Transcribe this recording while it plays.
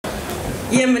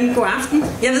Jamen, god aften.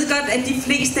 Jeg ved godt, at de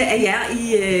fleste af jer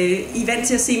I er vant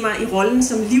til at se mig i rollen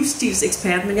som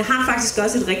livsstilsekspert, men jeg har faktisk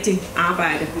også et rigtigt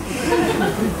arbejde.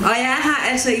 Og jeg er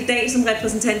her altså i dag som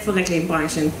repræsentant for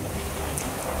reklamebranchen.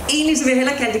 Egentlig så vil jeg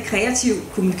hellere kalde det kreativ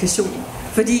kommunikation,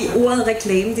 fordi ordet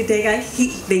reklame, det dækker ikke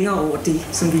helt længere over det,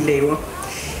 som vi laver.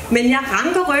 Men jeg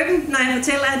ranker ryggen, når jeg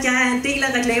fortæller, at jeg er en del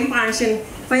af reklamebranchen,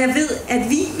 for jeg ved, at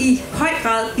vi i høj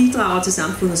grad bidrager til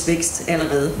samfundets vækst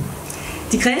allerede.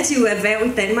 De kreative erhverv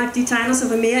i Danmark, de tegner sig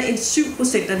for mere end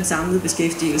 7% af den samlede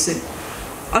beskæftigelse.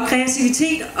 Og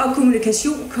kreativitet og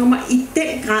kommunikation kommer i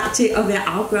den grad til at være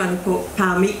afgørende på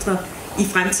parametre i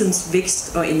fremtidens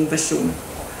vækst og innovation.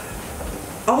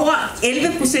 Over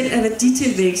 11% af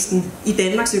værditilvæksten i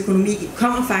Danmarks økonomi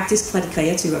kommer faktisk fra de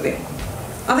kreative erhverv.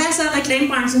 Og hvad er så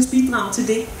reklamebranchens bidrag til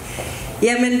det?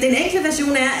 Jamen, den enkle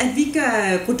version er, at vi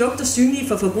gør produkter synlige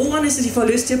for forbrugerne, så de får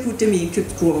lyst til at putte dem i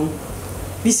indkøbskurven.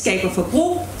 Vi skaber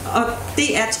forbrug, og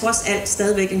det er trods alt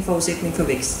stadigvæk en forudsætning for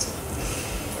vækst.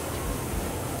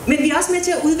 Men vi er også med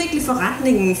til at udvikle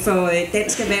forretningen for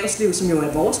dansk erhvervsliv, som jo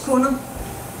er vores kunder.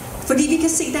 Fordi vi kan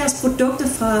se deres produkter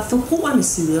fra forbrugernes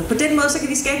side. På den måde så kan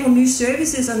vi skabe nogle nye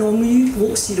services og nogle nye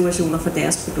brugssituationer for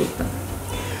deres produkter.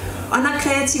 Og når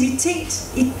kreativitet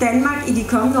i Danmark i de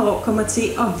kommende år kommer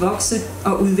til at vokse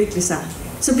og udvikle sig,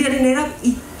 så bliver det netop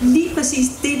i lige præcis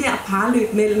det der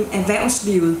parløb mellem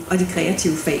erhvervslivet og de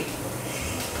kreative fag.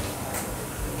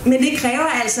 Men det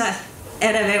kræver altså,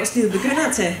 at erhvervslivet begynder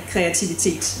at tage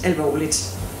kreativitet alvorligt.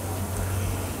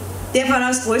 Derfor er det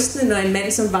også rystende, når en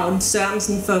mand som Vagn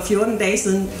Sørensen for 14 dage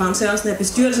siden, Vagn Sørensen er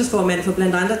bestyrelsesformand for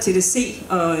blandt andet TDC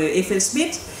og FL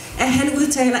Schmidt, at han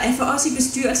udtaler, at for os i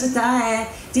bestyrelse, der er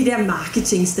det der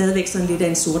marketing stadigvæk sådan lidt af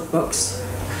en sort boks.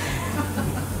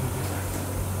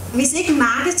 Hvis ikke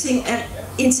marketing er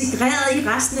integreret i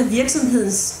resten af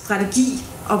virksomhedens strategi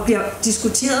og bliver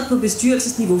diskuteret på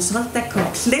bestyrelsesniveau, så er der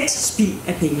komplet spild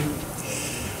af penge.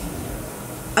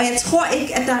 Og jeg tror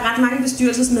ikke, at der er ret mange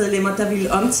bestyrelsesmedlemmer, der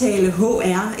vil omtale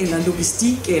HR eller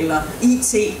logistik eller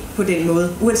IT på den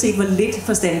måde, uanset hvor lidt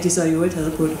forstand de så i øvrigt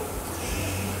havde på det.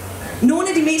 Nogle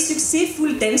af de mest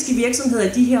succesfulde danske virksomheder i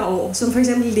de her år, som f.eks.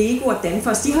 Lego og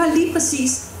Dansk, de har lige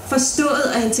præcis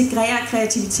forstået at integrere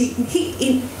kreativiteten helt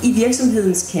ind i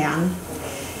virksomhedens kerne.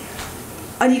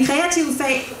 Og de kreative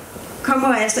fag kommer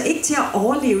altså ikke til at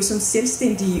overleve som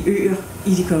selvstændige øer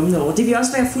i de kommende år. Det vil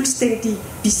også være fuldstændig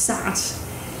bizart.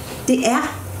 Det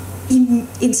er i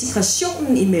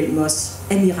integrationen imellem os,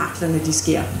 at miraklerne de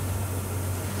sker.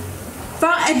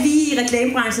 For at vi i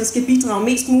reklamebranchen skal bidrage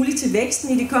mest muligt til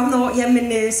væksten i de kommende år,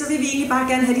 jamen, så vil vi egentlig bare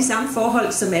gerne have de samme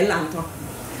forhold som alle andre.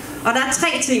 Og der er 3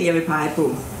 ting, jeg vil pege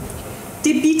på.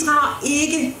 Det bidrager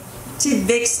ikke til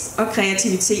vækst og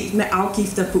kreativitet med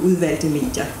afgifter på udvalgte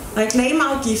medier.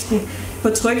 Reklameafgiften på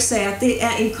tryksager, det er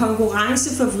en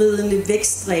konkurrenceforvridende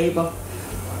vækstdræber,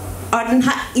 og den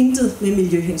har intet med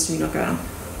miljøhensyn at gøre.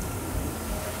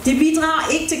 Det bidrager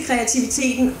ikke til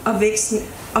kreativiteten og væksten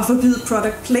at forbyde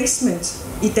product placement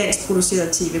i dansk producerede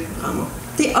tv-programmer.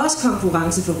 Det er også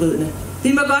konkurrenceforvridende.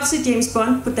 Vi må godt se James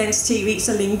Bond på dansk tv,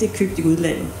 så længe det er købt i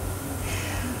udlandet.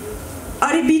 Og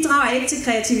det bidrager ikke til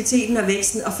kreativiteten og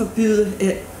væksten at forbyde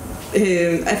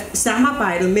at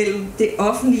samarbejdet mellem det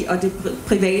offentlige og det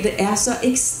private er så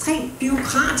ekstremt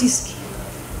bureaukratisk.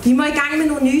 Vi må i gang med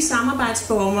nogle nye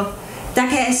samarbejdsformer, der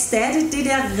kan erstatte det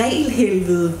der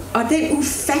regelhelvede og den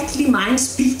ufattelig meget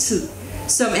spildtid,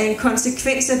 som er en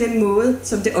konsekvens af den måde,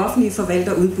 som det offentlige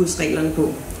forvalter udbudsreglerne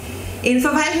på. En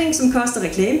forvaltning, som koster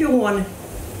reklamebureauerne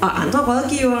og andre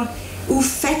rådgivere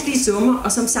ufattelige summer,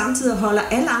 og som samtidig holder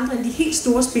alle andre end de helt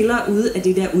store spillere ude af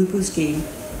det der udbudsgame.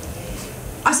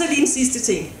 Og så lige en sidste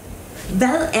ting.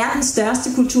 Hvad er den største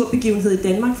kulturbegivenhed i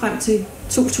Danmark frem til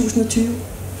 2020?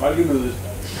 Folkemødet.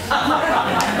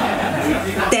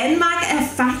 Danmark er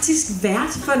faktisk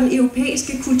vært for den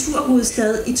europæiske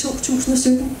kulturhovedstad i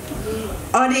 2017.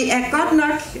 Og det er godt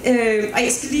nok, og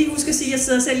jeg skal lige huske at sige, at jeg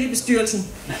sidder selv i bestyrelsen.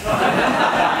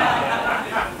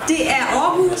 Det er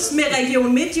Aarhus med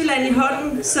Region Midtjylland i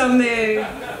hånden,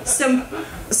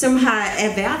 som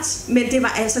er vært, men det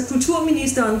var altså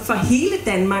kulturministeren for hele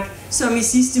Danmark, som i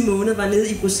sidste måned var nede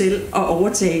i Bruxelles og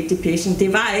overtage depechen.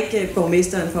 Det var ikke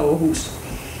borgmesteren for Aarhus.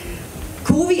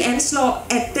 Covi anslår,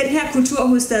 at den her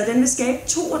kulturhovedstad den vil skabe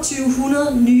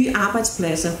 2200 nye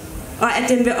arbejdspladser, og at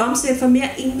den vil omsætte for mere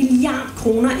end 1 milliard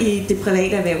kroner i det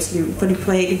private erhvervsliv, for de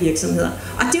private virksomheder.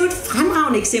 Og det er jo et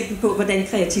fremragende eksempel på, hvordan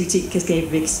kreativitet kan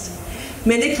skabe vækst.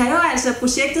 Men det kræver altså, at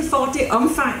projektet får det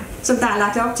omfang, som der er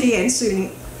lagt op til i ansøgningen.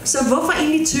 Så hvorfor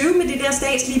egentlig tøve med det der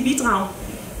statslige bidrag?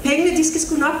 Pengene de skal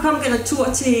sgu nok komme retur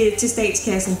til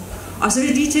statskassen. Og så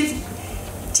vil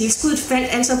de tilskuddet faldt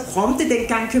altså prompte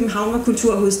dengang København var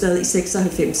kulturhovedstad i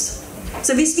 96.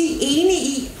 Så hvis vi er enige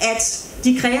i, at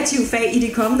de kreative fag i de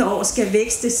kommende år skal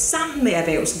vækste sammen med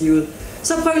erhvervslivet,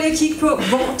 så prøv lige at kigge på,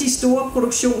 hvor de store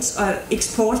produktions- og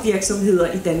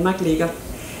eksportvirksomheder i Danmark ligger.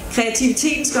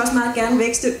 Kreativiteten skal også meget gerne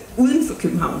vækste uden for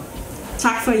København.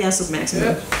 Tak for jeres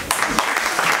opmærksomhed.